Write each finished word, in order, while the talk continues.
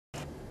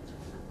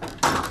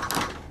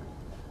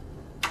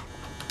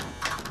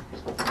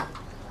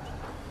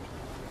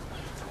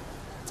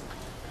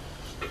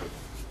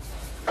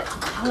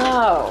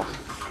Hello.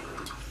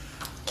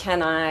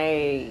 Can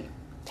I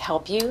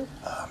help you,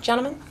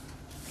 gentlemen?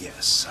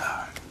 Yes.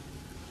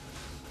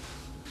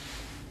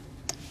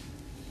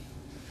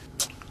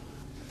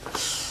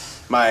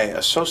 My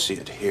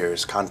associate here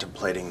is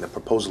contemplating the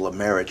proposal of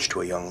marriage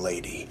to a young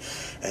lady,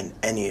 and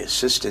any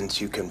assistance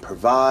you can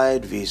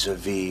provide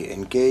vis-a-vis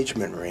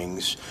engagement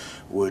rings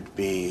would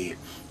be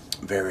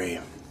very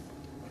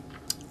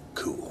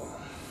cool.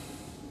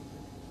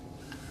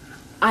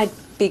 I'd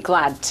be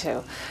glad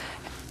to.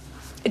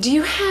 Do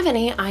you have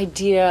any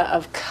idea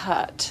of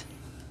cut?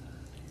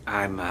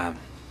 I'm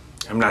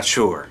not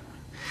sure.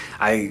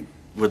 I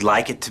would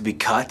like it to be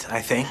cut,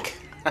 I think.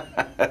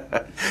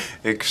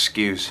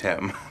 Excuse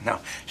him.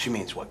 No, she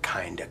means what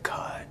kind of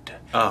cut.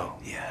 Oh.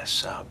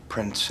 Yes,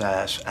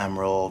 princess,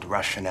 emerald,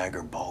 Russian egg,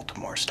 or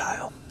Baltimore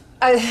style.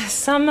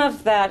 Some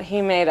of that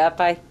he made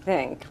up, I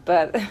think,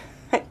 but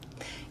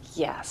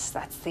yes,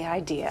 that's the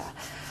idea.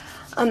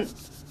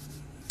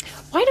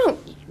 Why don't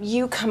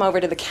you come over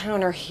to the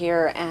counter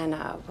here and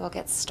we'll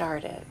get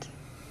started?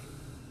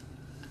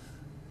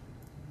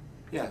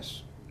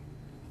 Yes,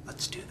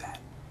 let's do that.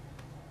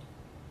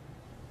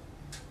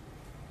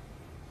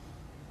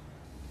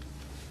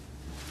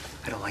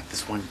 I don't like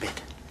this one bit.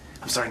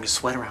 I'm starting to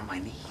sweat around my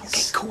knees.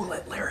 Okay, cool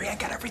it, Larry. I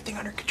got everything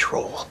under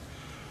control.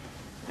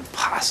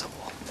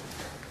 Impossible.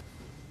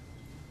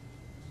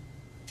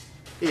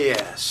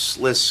 Yes,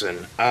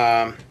 listen,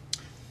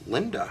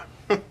 Linda.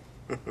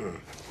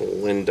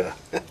 Linda,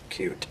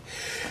 cute.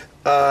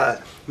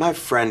 My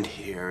friend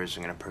here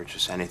isn't gonna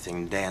purchase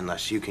anything today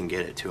unless you can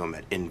get it to him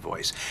at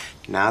invoice.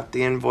 Not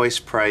the invoice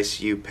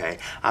price you pay.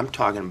 I'm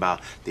talking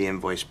about the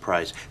invoice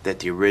price that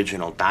the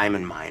original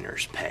diamond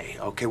miners pay.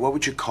 Okay, what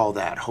would you call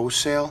that?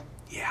 Wholesale?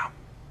 Yeah,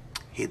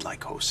 he'd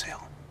like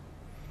wholesale.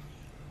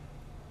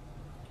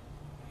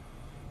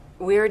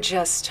 We're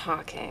just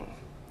talking,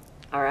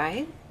 all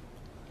right?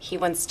 He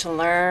wants to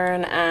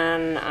learn,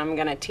 and I'm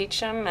gonna teach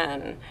him,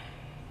 and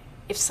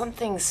if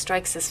something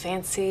strikes his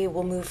fancy,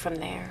 we'll move from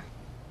there,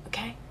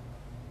 okay?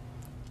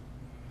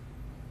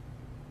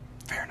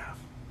 Fair enough.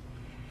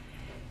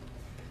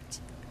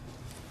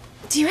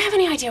 Do you have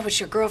any idea what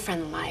your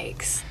girlfriend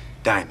likes?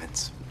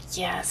 Diamonds.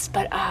 Yes,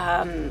 but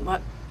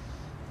what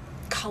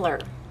color,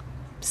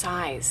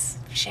 size,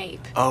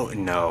 shape? Oh,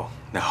 no.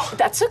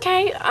 That's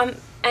okay.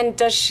 And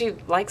does she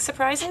like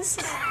surprises?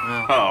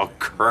 Oh,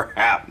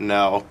 crap,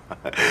 no.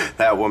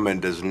 That woman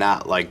does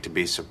not like to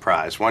be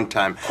surprised. One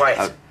time...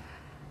 Quiet.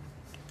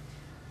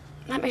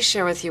 Let me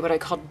share with you what I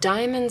call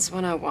Diamonds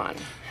 101.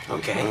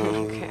 Okay.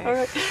 Okay. All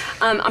right.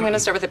 I'm going to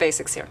start with the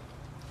basics here.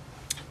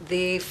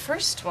 The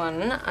first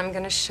one I'm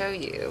going to show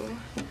you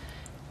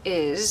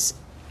is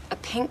a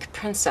pink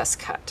princess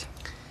cut.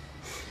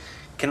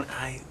 Can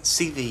I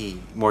see the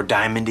more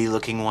diamondy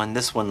looking one?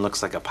 This one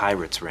looks like a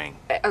pirate's ring.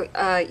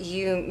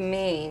 You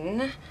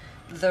mean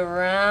the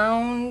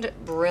round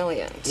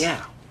brilliant?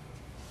 Yeah.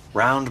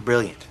 Round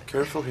brilliant.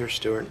 Careful here,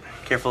 Stuart.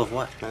 Careful of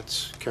what?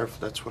 That's careful.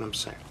 That's what I'm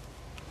saying.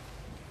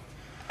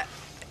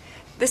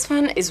 This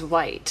one is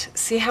white.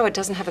 See how it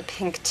doesn't have a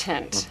pink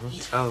tint?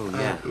 Mm-hmm. Oh,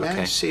 yeah.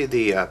 May I see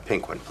the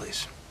pink one,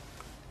 please?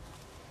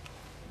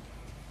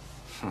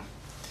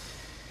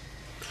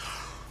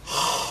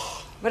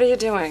 What are you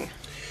doing?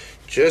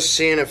 Just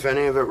seeing if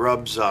any of it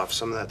rubs off.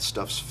 Some of that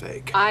stuff's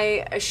fake.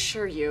 I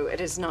assure you it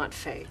is not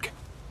fake.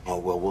 Oh,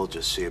 well, we'll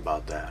just see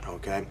about that,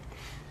 okay?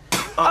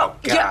 Oh,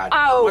 God. Yeah,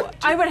 oh,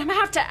 I would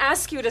have to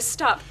ask you to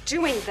stop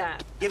doing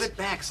that. Give it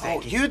back, Oh,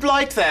 Stanky. you'd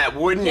like that,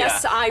 wouldn't you?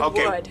 Yes, I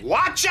okay, would.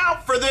 Watch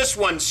out for this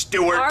one,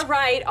 Stuart. All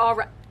right, all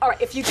right. All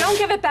right, if you don't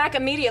give it back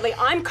immediately,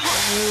 I'm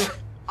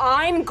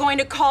going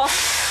to call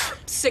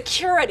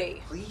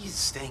security. Please,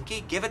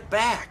 Stanky, give it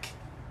back.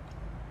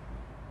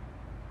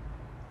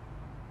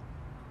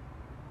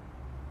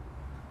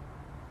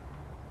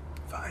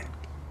 Fine.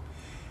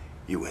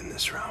 You win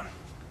this round.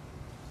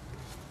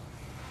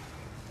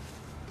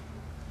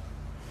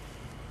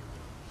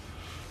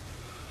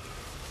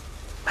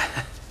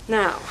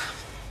 Now,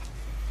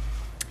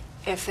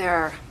 if there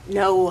are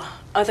no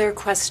other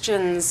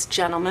questions,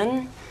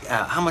 gentlemen,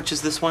 How much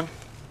is this one?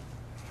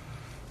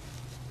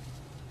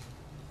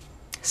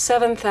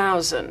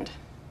 7,000.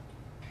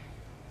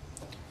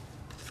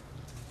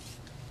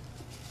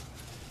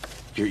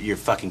 You're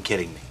fucking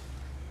kidding me.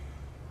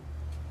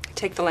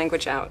 Take the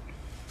language out.